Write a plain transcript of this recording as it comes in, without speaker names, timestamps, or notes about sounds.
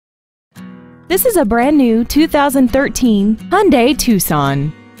This is a brand new 2013 Hyundai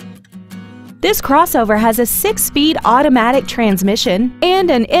Tucson. This crossover has a 6-speed automatic transmission and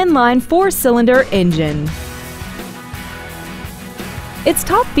an inline 4-cylinder engine. Its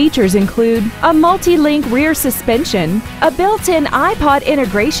top features include a multi-link rear suspension, a built-in iPod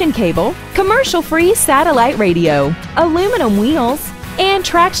integration cable, commercial-free satellite radio, aluminum wheels, and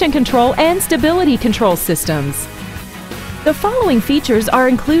traction control and stability control systems. The following features are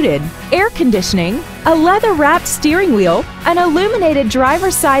included: air conditioning, a leather-wrapped steering wheel, an illuminated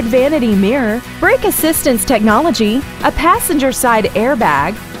driver's side vanity mirror, brake assistance technology, a passenger side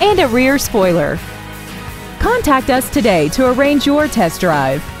airbag, and a rear spoiler. Contact us today to arrange your test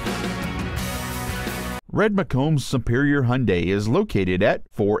drive. Red McCombs Superior Hyundai is located at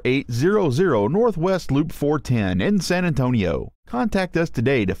 4800 Northwest Loop 410 in San Antonio. Contact us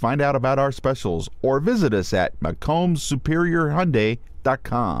today to find out about our specials or visit us at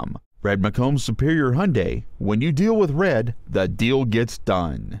McCombsSuperiorHyundai.com. Red McCombs Superior Hyundai. When you deal with red, the deal gets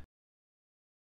done.